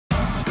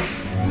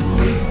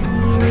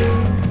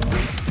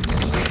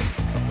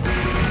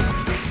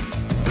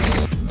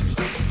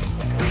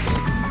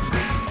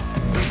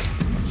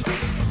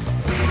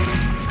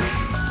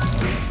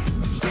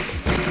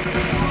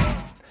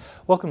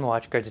Welcome to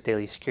WatchGuard's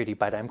Daily Security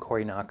Byte. I'm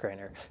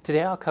Nachreiner.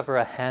 Today I'll cover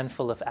a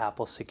handful of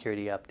Apple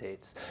security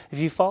updates. If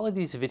you follow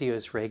these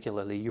videos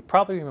regularly, you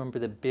probably remember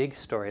the big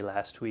story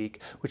last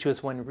week, which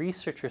was when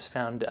researchers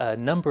found a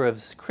number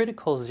of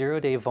critical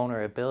zero-day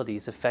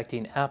vulnerabilities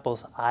affecting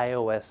Apple's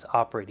iOS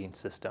operating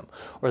system,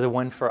 or the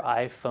one for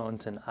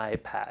iPhones and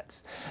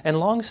iPads. And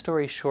long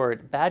story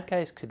short, bad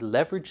guys could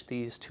leverage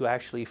these to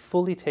actually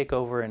fully take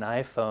over an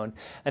iPhone,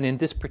 and in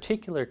this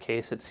particular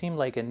case, it seemed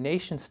like a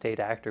nation-state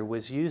actor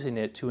was using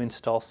it to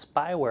install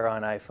spyware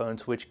on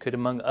iPhones, which could,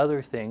 among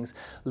other things,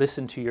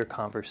 listen to your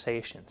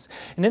conversations.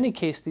 In any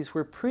case, these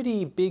were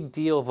pretty big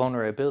deal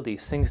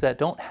vulnerabilities, things that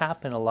don't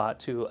happen a lot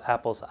to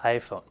Apple's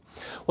iPhone.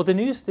 Well, the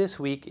news this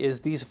week is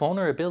these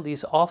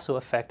vulnerabilities also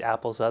affect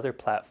Apple's other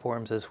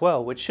platforms as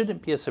well, which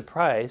shouldn't be a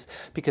surprise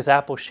because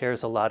Apple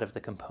shares a lot of the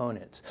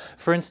components.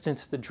 For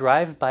instance, the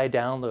drive-by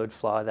download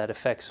flaw that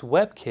affects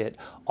WebKit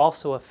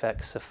also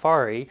affects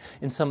Safari,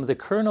 and some of the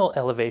kernel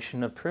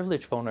elevation of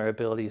privilege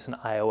vulnerabilities in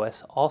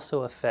iOS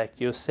also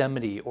affect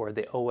Yosemite, or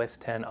the OS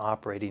X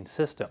operating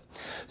system.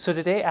 So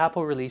today,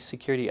 Apple released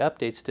security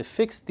updates to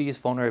fix these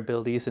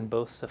vulnerabilities in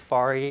both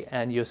Safari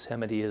and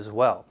Yosemite as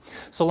well.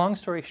 So long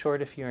story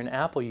short, if you're an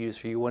Apple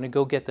user, you want to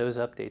go get those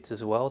updates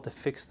as well to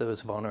fix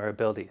those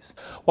vulnerabilities.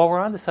 While we're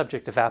on the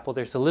subject of Apple,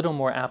 there's a little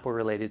more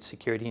Apple-related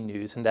security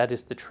news, and that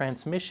is the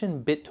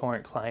Transmission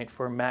BitTorrent client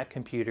for Mac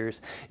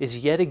computers is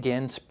yet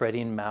again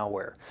spreading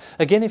malware.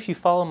 Again, if you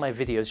follow my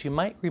videos, you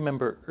might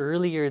remember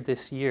earlier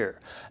this year.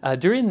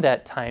 During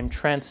that time,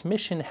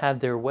 Transmission had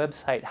their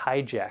website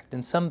hijacked,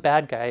 and some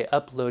bad guy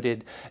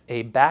uploaded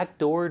a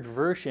backdoored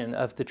version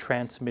of the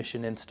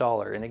Transmission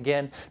installer. And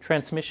again,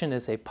 Transmission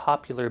is a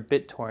popular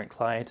BitTorrent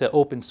client, an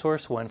open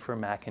source one for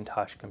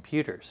Macintosh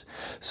computers.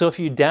 So if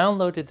you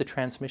downloaded the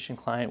Transmission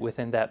client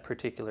within that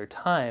particular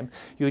time,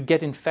 you would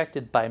get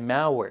infected by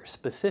malware,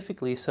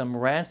 specifically some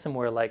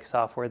ransomware-like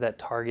software that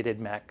targeted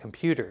Mac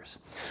computers.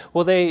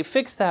 Well, they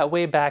fixed that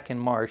way back in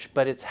March,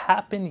 but it's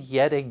happened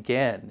yet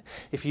again.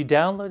 If you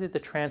downloaded the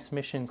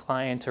Transmission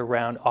client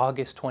around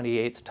August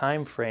 28th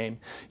timeframe,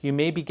 you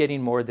may be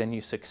getting more than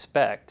you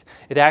suspect.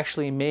 It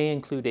actually may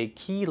include a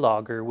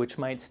keylogger, which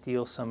might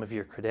steal some of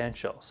your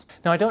credentials.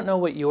 Now, I don't know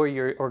what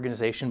your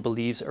organization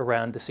believes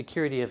around the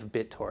security of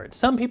BitTorrent.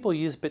 Some people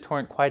use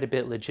BitTorrent quite a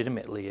bit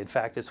legitimately. In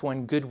fact, it's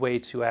one good way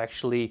to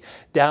actually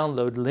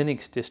download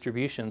Linux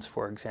distributions,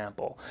 for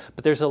example.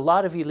 But there's a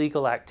lot of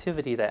illegal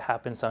activity that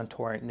happens on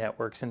torrent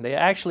networks, and they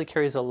actually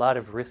carries a lot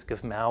of risk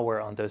of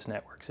malware on those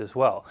networks as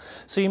well.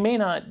 So you may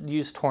not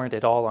use torrent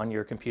at all on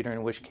your computer,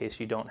 in which case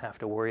you don't have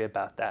to worry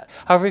about that.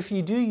 However, if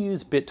you do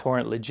use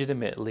BitTorrent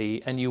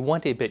legitimately and you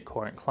want a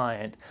BitTorrent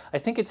client, I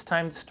think it's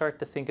time to start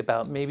to think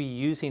about maybe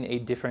using a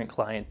different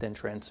client than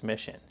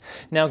Transmission.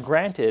 Now,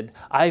 granted,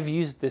 I've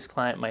used this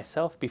client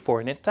myself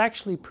before, and it's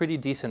actually pretty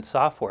decent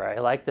software. I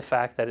like the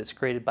fact that it's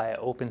created by an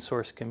open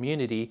source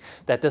community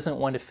that doesn't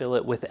want to fill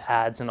it with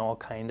ads and all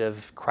kind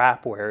of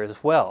crapware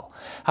as well.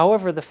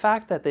 However, the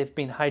fact that they've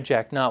been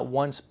hijacked not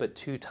once but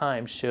 2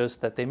 times shows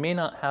that they may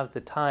not have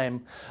the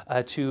time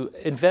to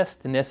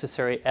invest the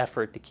necessary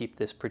effort to keep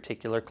this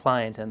particular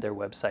client and their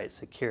website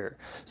secure.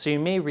 So you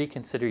may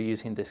reconsider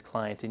using this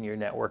client in your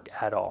network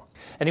at all.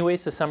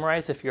 Anyways, to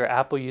summarize, if you're an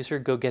Apple user,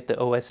 go get the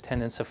OS X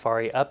and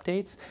Safari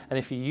updates, and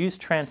if you use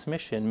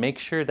Transmission, make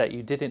sure that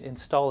you didn't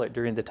install it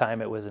during the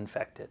time it was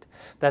infected.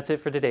 That's it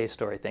for today's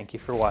story. Thank you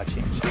for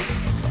watching.